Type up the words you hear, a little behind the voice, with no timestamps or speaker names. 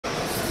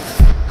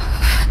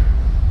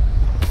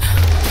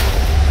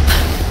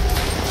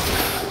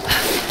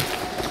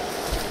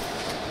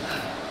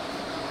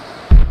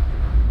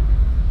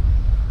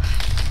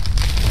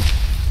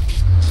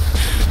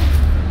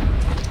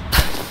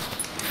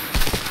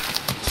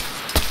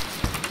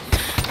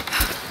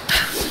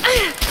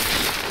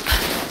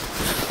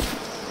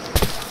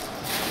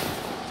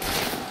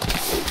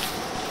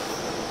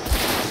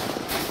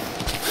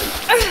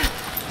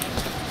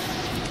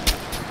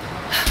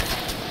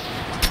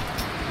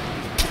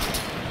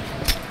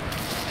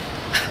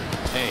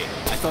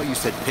thought you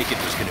said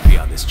Pickett was gonna be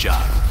on this job.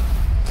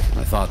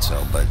 I thought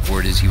so, but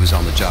word is he was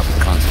on the job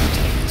with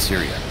Constantine in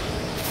Syria.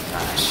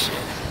 Ah, shit.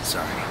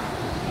 Sorry.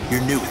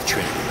 You're new with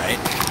Trinity, right?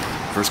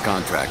 First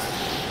contract.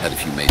 Had a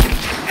few majors.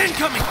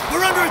 Incoming!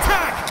 We're under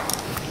attack!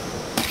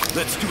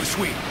 Let's do a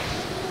sweep.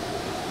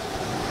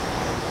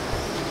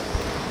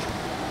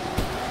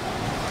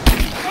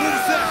 What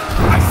is that?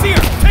 I see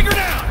her! Take her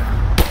down!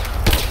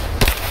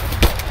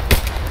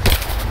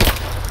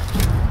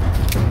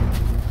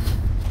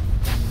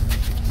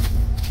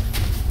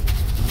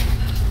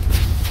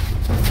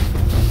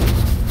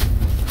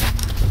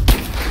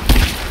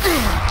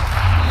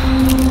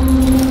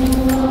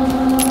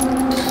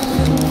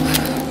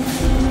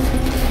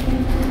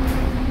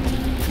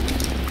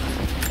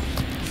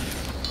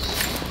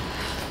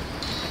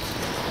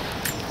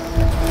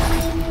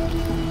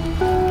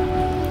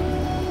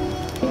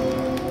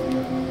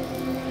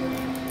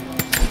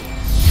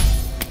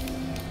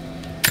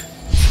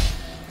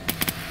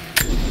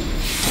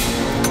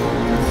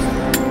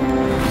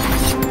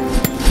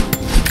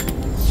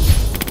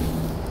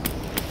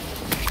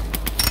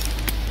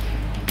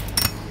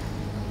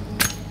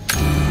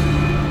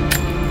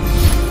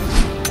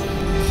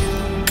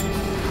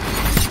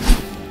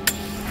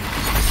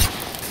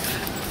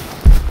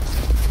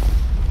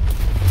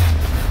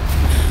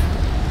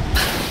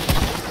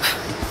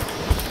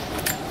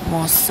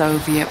 More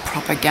Soviet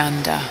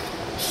propaganda.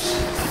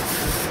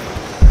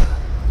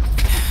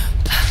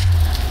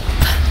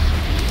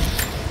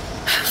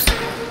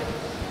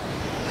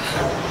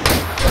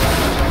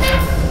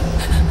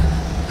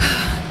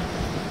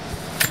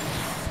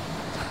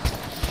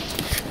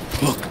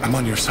 Look, I'm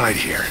on your side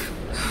here.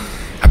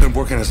 I've been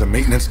working as a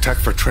maintenance tech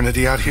for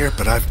Trinity out here,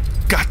 but I've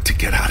got to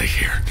get out of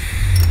here.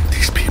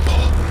 These people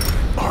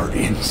are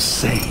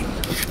insane.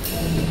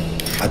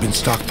 I've been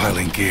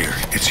stockpiling gear.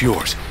 It's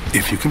yours,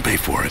 if you can pay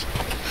for it.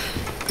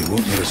 They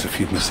won't notice a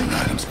few missing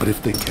items, but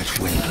if they catch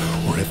wind,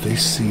 or if they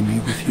see me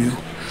with you,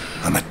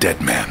 I'm a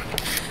dead man.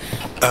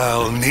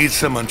 I'll need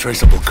some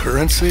untraceable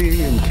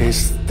currency in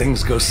case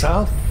things go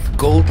south.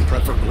 Gold,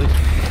 preferably.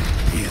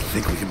 You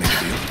think we can make a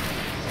deal?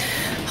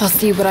 I'll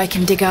see what I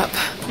can dig up.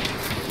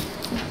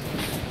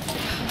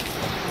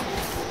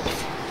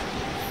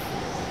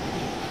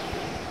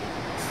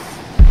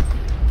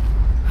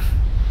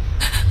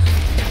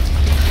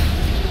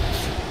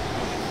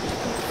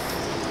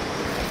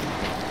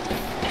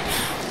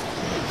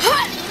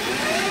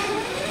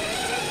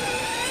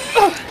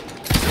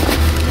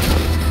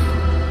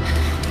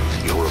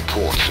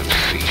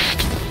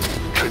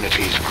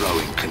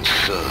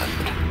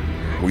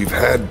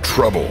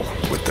 Trouble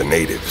with the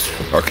natives.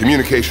 Our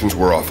communications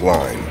were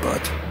offline,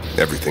 but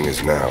everything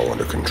is now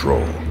under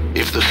control.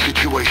 If the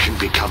situation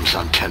becomes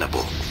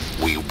untenable,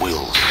 we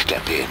will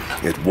step in.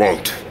 It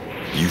won't.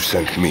 You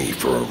sent me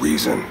for a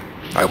reason.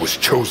 I was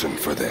chosen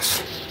for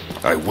this.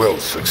 I will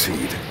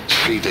succeed.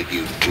 See that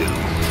you do.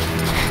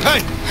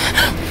 Hey!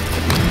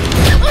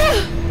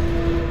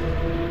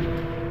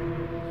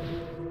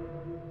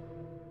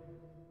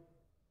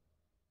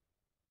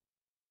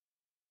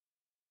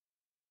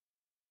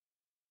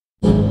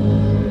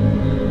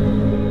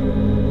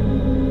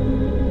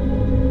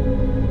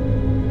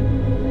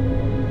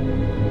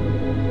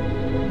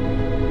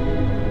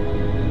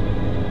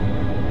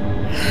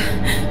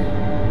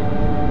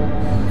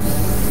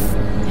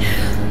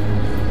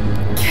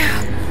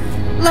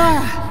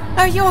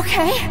 Are you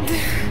okay?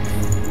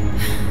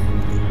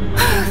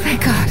 Oh,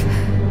 thank God.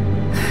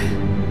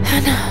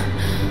 Hannah,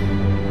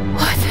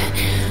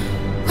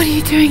 what are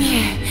you doing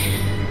here?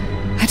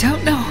 I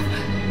don't know.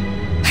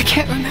 I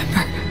can't remember.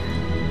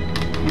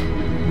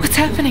 What's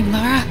happening,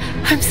 Laura?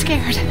 I'm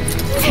scared.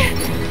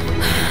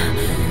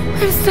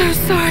 I'm so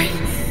sorry.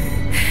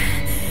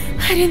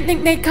 I didn't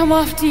think they'd come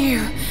after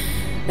you.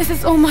 This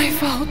is all my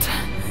fault.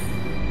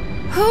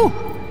 Who?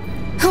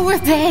 Who are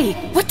they?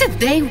 What did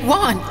they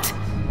want?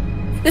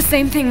 The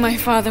same thing my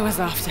father was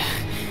after.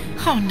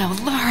 Oh no,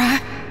 Laura.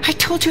 I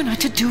told you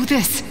not to do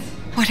this.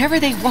 Whatever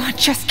they want,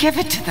 just give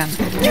it to them.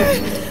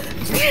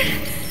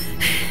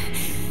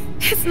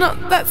 It's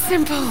not that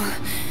simple.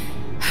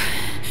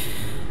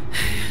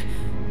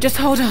 Just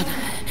hold on.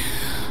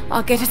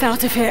 I'll get us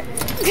out of here.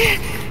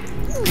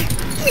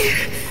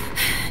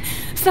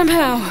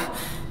 Somehow.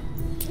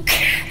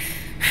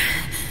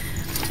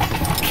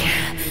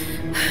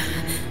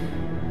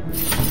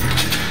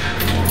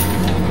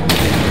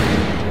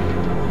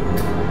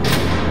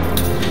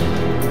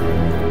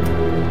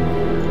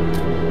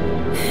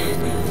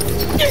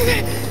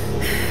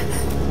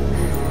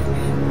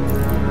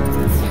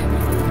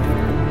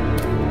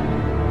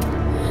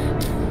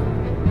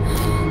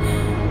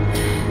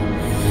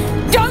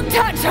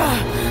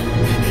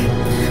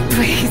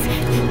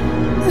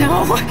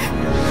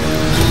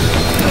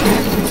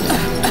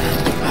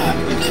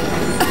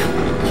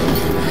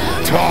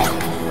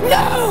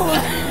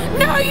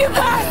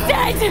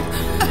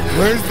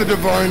 Where's the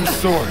divine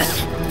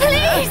source?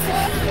 Please!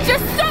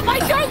 Just stop! I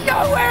don't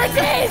know where it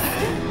is!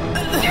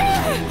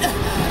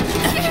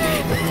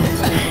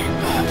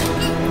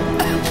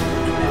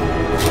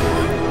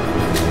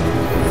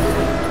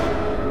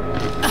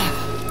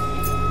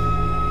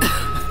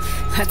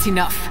 That's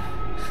enough.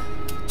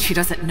 She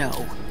doesn't know.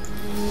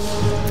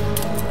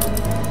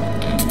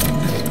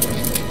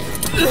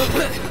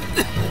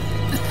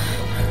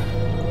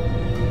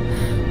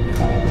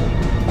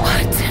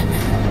 What?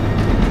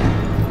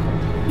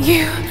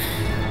 You...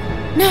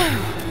 No.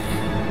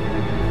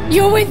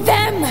 You're with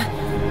them!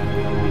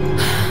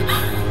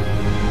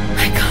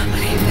 I can't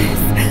believe this.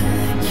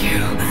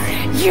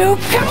 You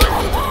come...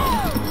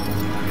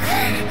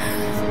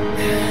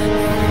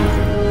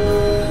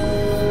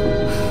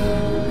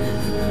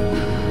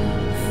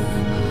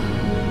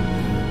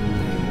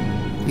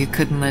 You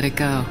couldn't let it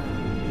go,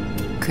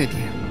 could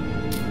you?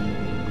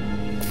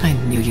 I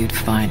knew you'd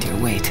find your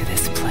way to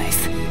this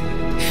place.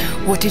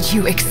 What did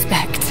you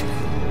expect?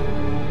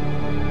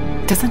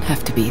 It doesn't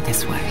have to be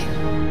this way.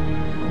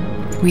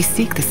 We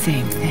seek the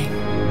same thing.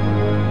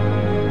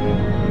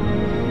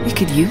 We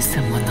could use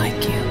someone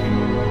like you.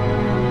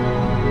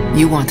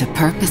 You want a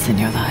purpose in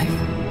your life.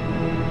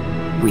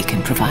 We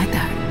can provide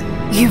that.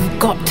 You've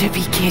got to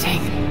be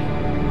kidding.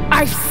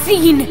 I've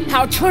seen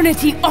how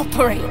Trinity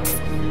operates.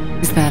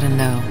 Is that a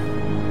no?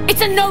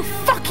 It's a no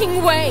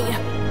fucking way!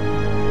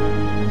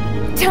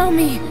 Tell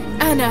me,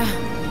 Anna,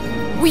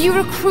 were you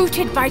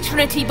recruited by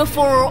Trinity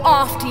before or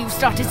after you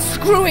started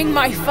screwing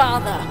my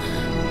father?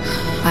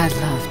 I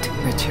loved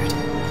Richard.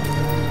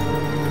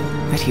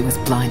 But he was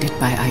blinded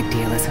by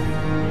idealism,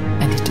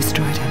 and it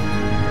destroyed him.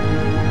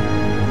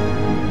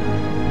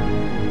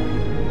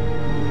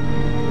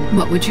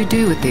 What would you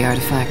do with the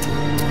artifact?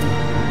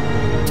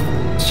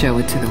 Show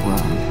it to the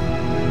world.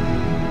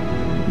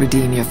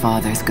 Redeem your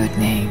father's good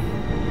name.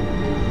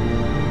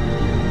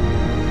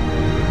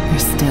 You're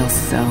still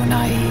so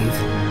naive.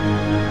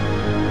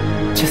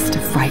 Just a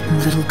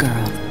frightened little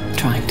girl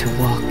trying to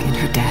walk in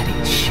her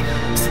daddy's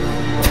shoes.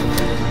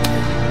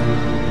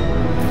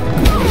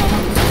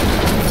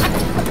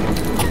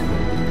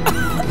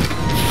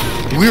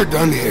 We're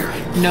done here.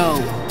 No.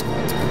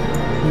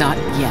 Not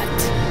yet.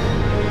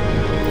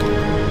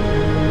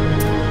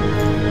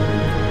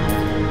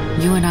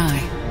 You and I,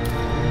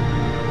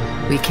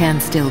 we can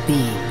still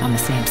be on the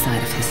same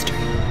side of history.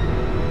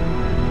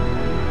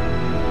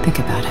 Think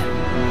about it,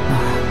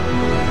 Laura.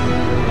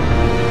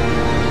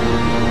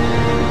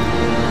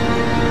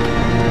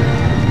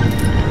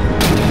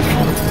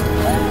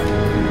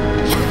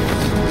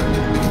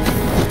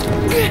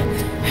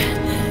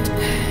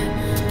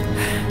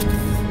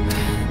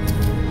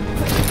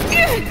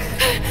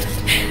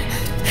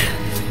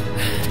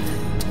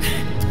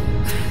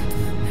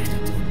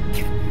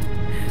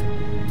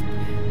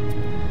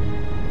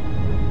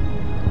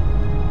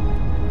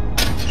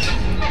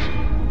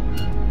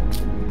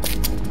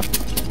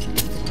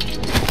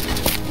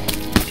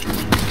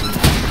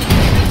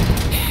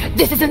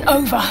 This isn't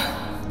over!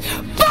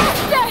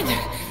 Bastard!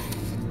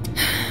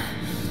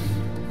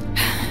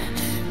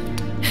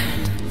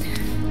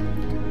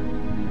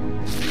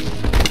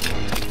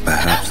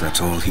 Perhaps that's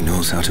all he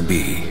knows how to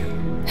be.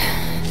 I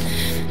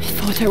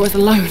thought I was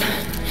alone.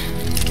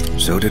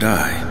 So did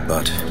I,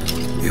 but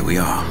here we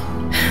are.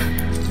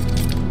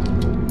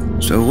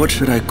 So what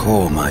should I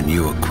call my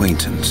new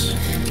acquaintance?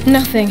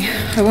 Nothing.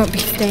 I won't be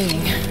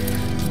staying.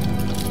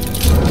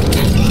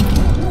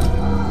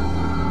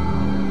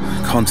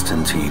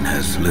 Constantine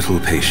has little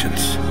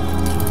patience.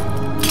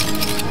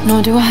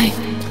 Nor do I.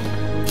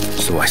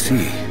 So I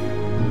see.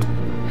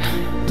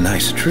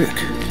 Nice trick.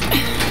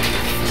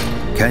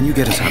 Can you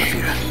get us out of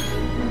here?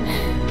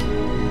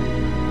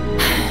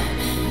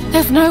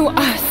 There's no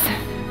us.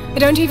 I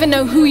don't even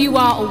know who you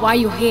are or why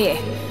you're here.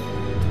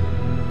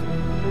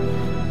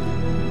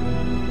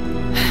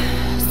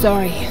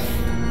 Sorry.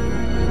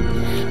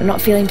 I'm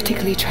not feeling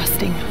particularly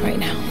trusting right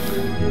now.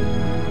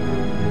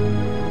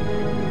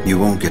 You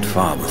won't get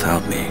far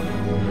without me.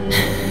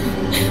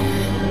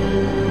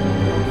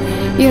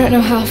 You don't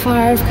know how far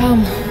I've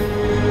come.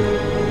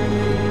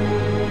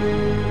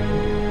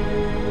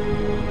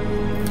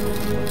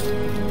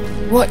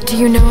 What do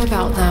you know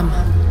about them?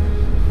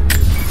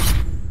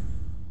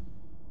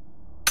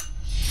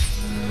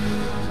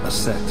 A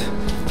sect.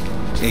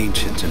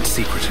 Ancient and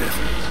secretive.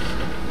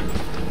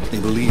 They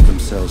believe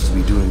themselves to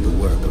be doing the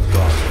work of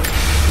God.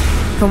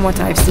 From what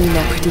I've seen,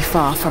 they're pretty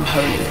far from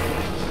holy.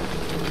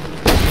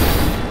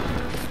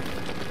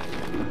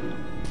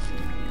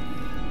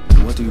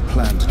 What do you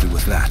plan to do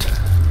with that?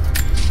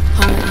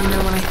 I'll let you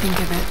know when I think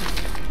of it.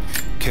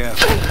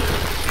 Careful.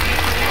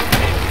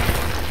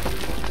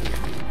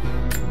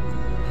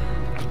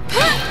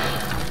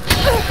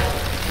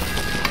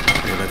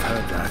 You'll have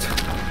heard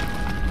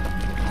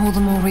that. All the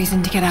more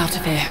reason to get out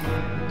of here.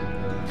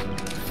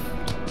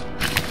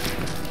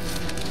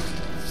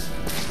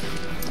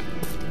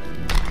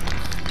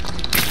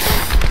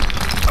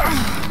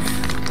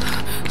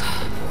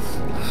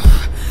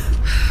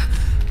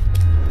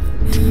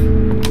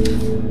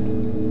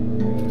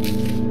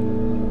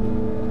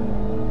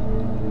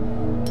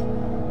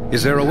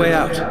 Is there a way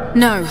out?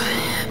 No,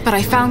 but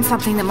I found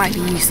something that might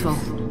be useful.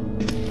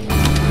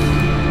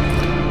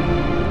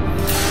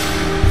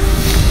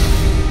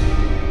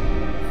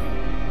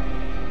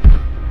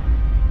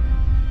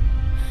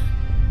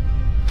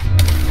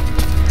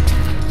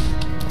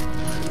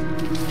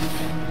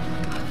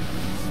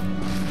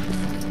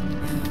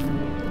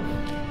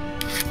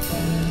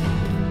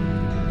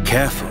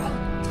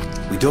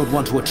 We don't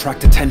want to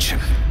attract attention.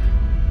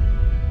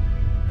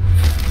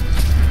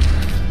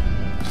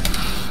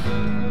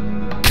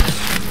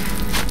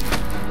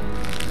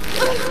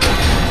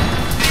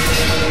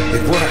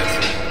 It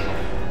worked.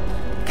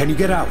 Can you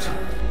get out?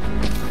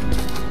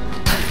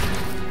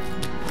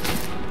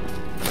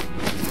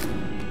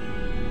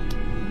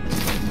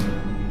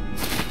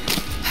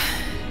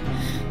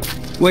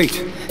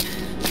 Wait.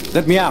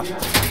 Let me out.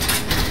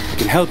 I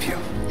can help you.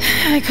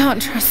 I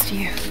can't trust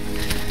you.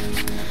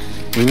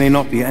 We may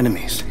not be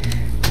enemies.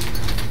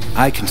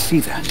 I can see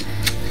that.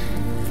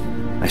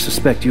 I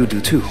suspect you do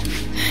too.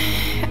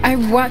 I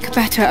work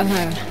better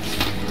alone.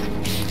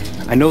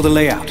 I know the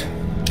layout.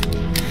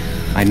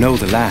 I know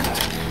the land.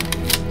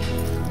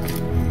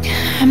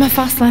 I'm a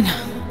fast learner.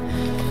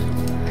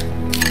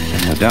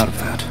 No doubt of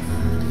that.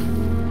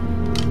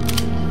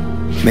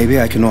 Maybe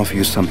I can offer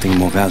you something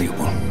more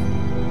valuable.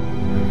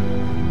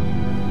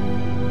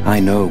 I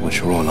know what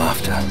you're all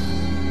after.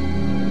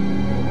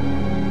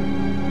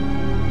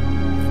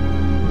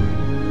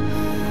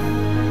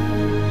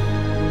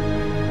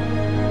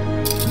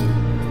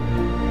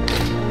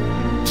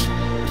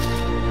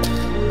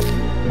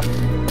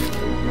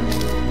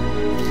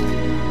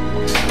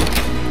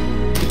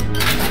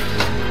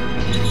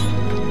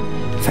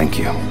 Thank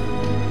you.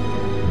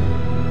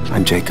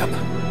 I'm Jacob.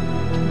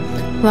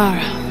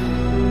 Lara,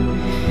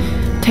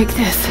 take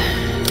this.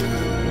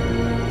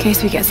 In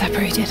case we get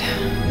separated.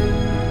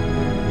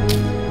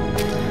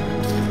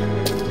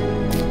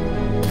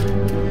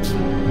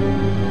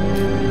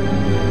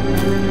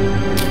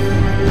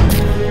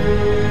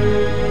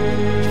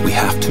 We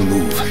have to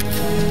move.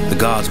 The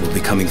guards will be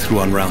coming through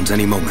on rounds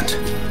any moment.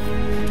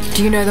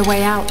 Do you know the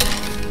way out?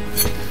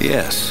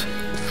 Yes.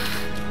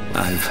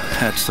 I've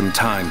had some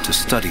time to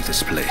study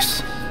this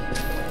place.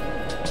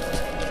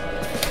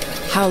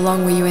 How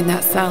long were you in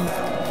that cell?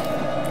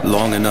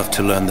 Long enough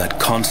to learn that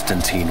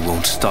Constantine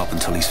won't stop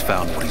until he's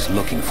found what he's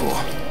looking for.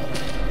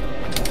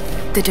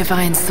 The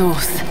divine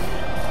source.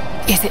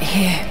 Is it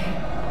here?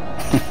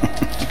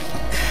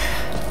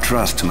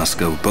 Trust must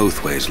go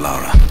both ways,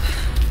 Lara.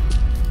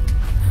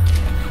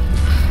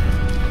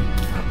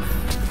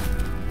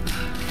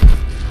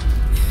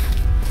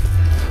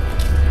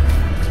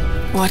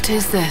 What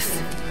is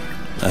this?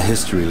 A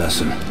history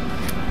lesson.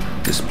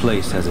 This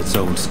place has its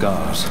own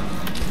scars.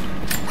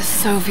 The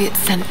Soviets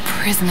sent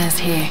prisoners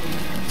here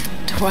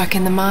to work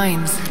in the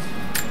mines.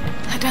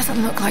 That doesn't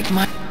look like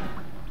mine.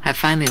 I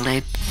finally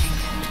laid.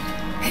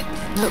 It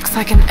looks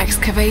like an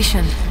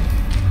excavation.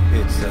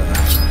 It's,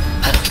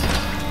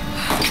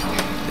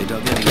 they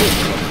dug in here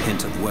for a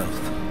hint of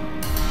wealth.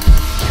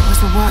 It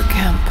was a work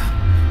camp.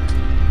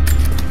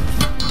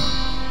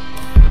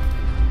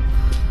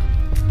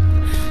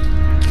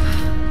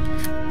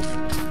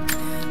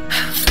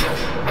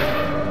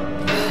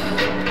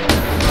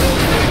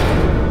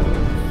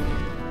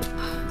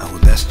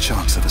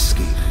 Chance of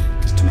escape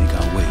is to make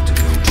our way to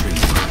the old tree.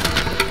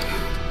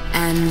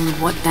 And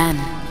what then?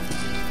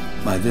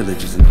 My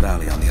village is in the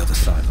valley on the other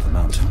side of the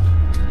mountain.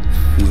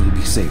 We'll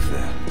be safe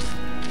there.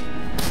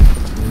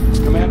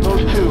 Command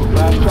Post 2,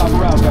 last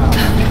chopper outbound.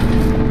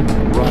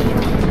 Roger.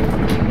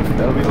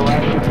 That'll be the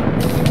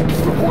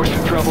last. Reports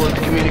of trouble at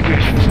the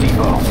communications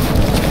depot.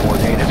 More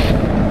natives.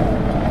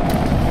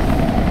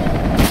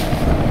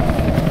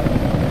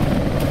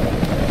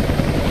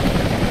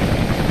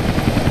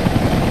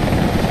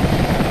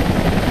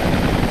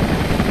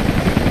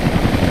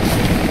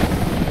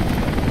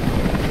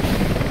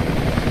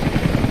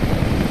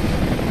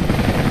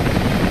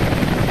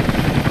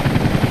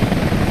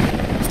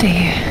 Stay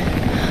here.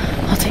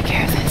 I'll take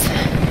care of this.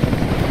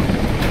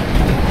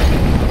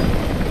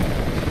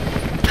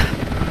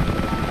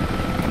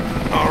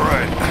 All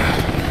right.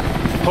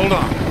 Hold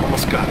on.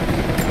 Almost got it.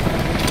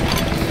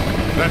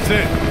 That's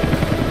it.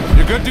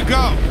 You're good to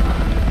go.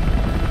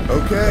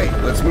 Okay,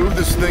 let's move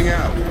this thing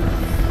out.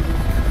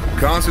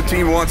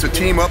 Constantine wants a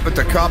team up at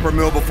the copper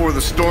mill before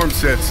the storm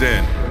sets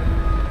in.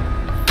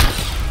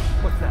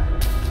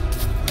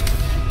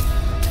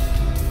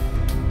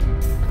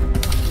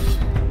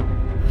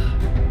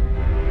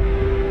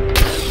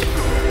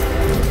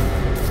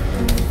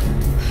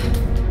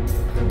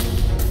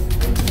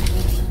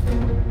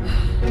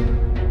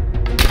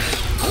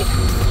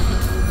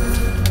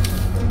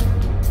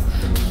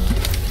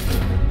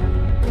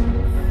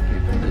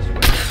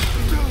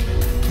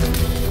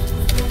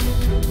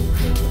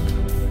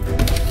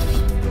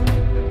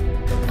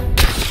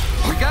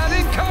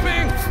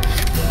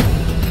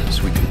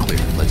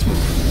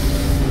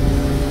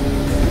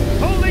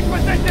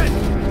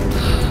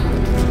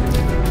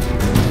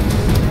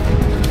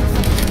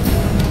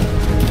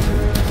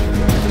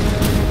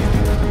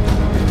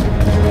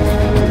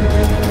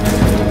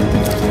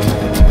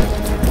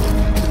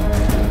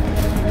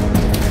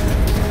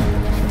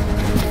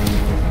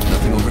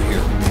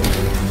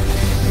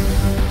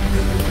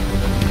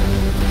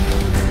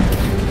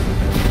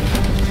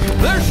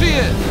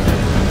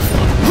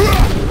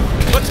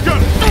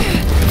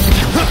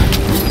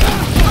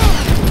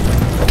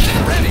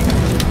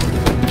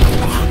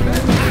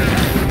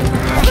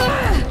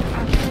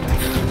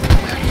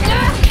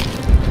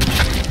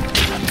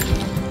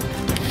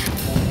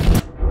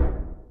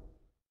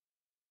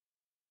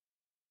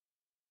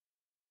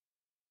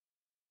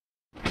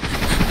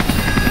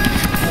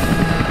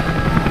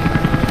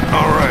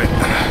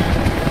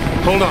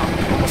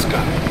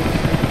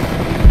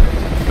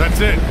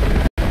 it.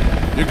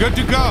 You're good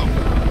to go.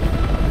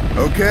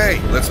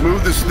 Okay, let's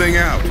move this thing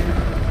out.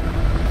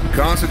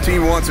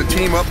 Constantine wants a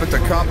team up at the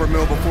copper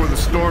mill before the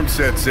storm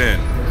sets in.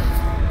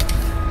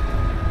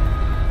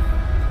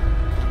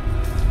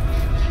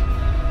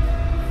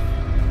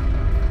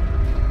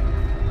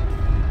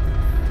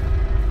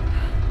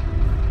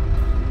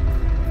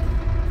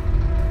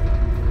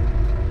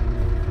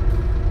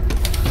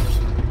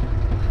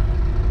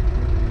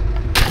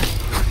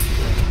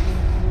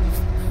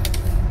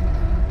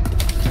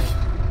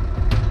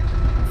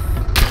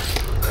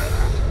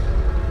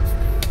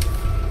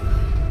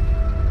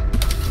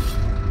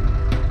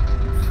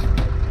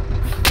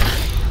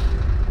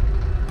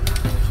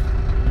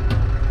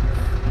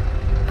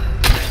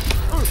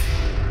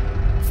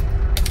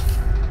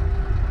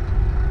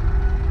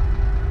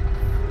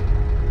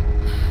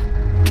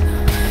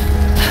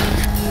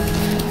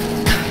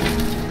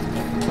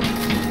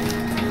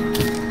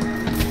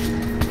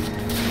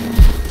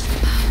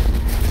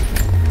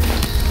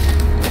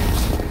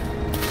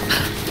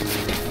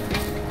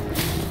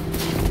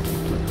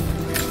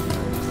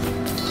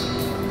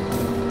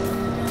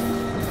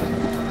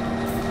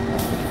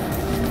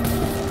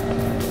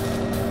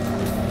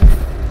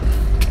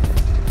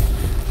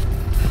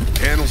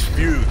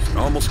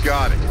 Almost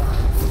got it.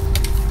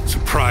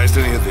 Surprised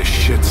any of this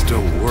shit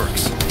still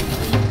works.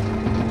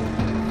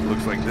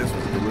 Looks like this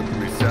was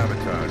deliberately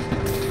sabotaged.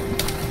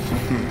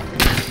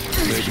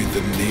 Maybe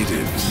the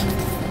natives.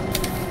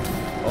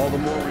 All the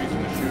more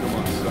reason to shoot them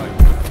on sight.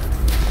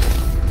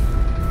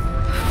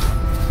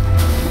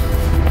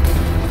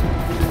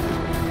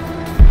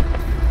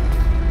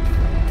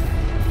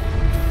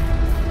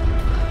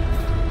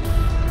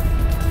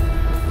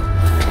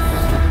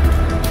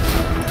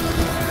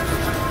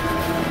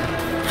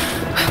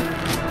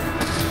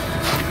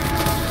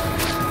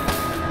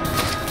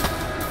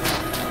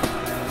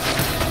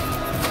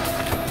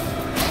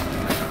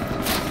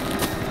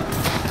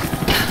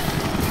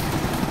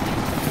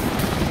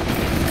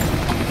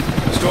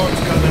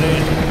 Storm's coming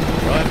in.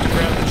 We'll have to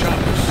grab the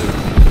chopper soon.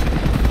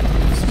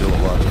 Still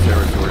a lot of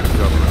territory to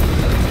cover out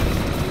there.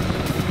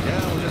 Yeah,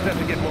 we'll just have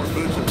to get more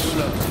boots and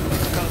snow.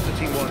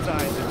 Constantine wants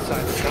eyes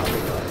inside the chopper.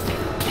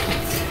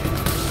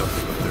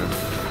 Something up there.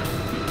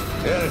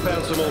 Yeah, they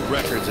found some old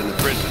records in the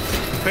prison.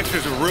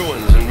 Pictures of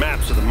ruins and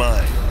maps of the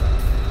mine.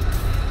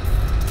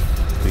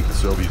 Think the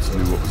Soviets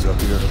knew what was up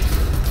here?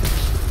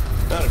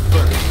 Not at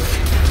first,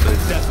 but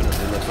it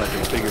definitely looks like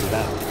they figured it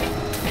out.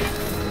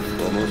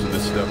 Well, most of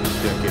this stuff is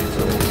decades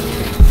old.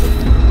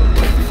 Doesn't even look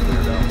like we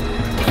cleared out.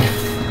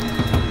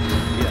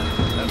 Yeah,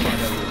 that's why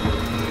that would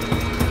work.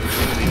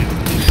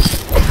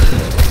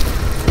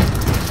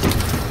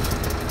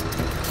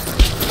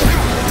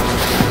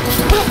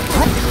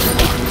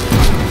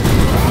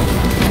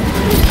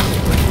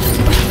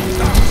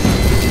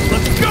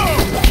 Let's go!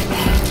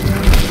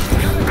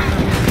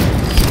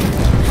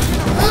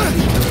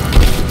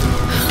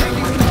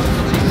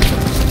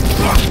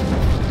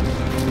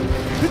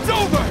 It's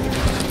over!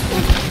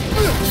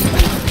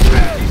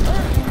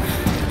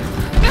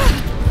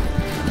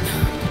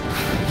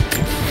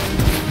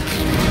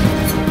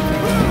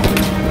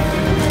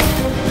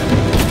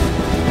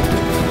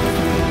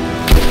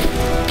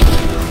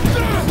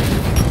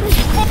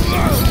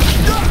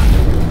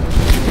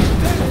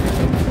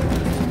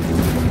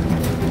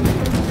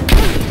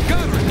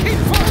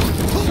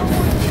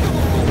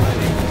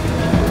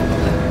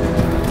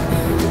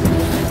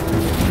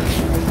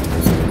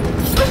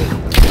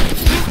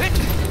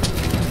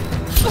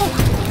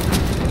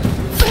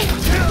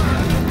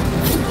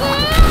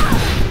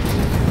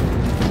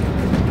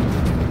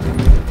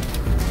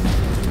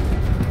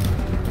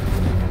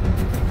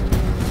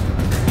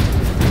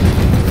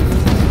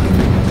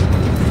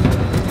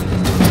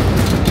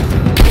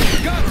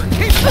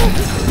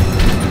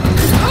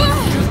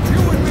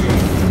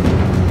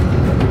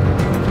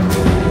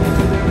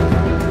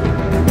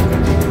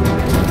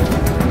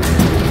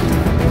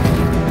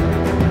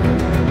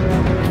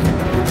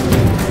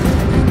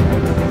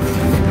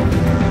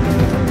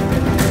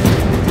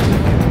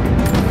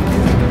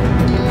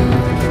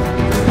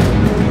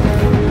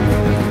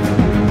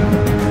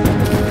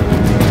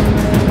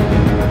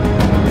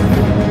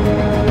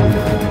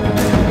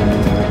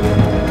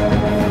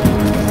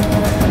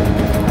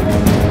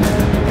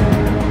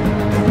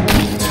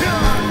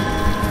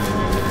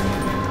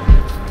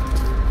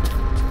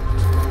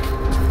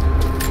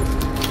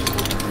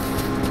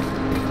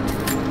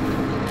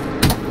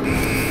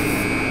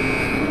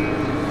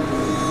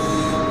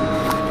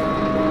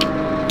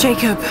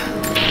 Jacob,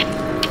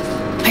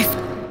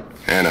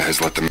 Anna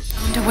has let them...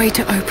 found a way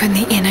to open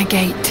the inner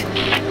gate.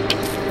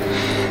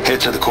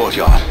 Head to the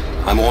courtyard.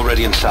 I'm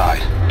already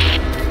inside.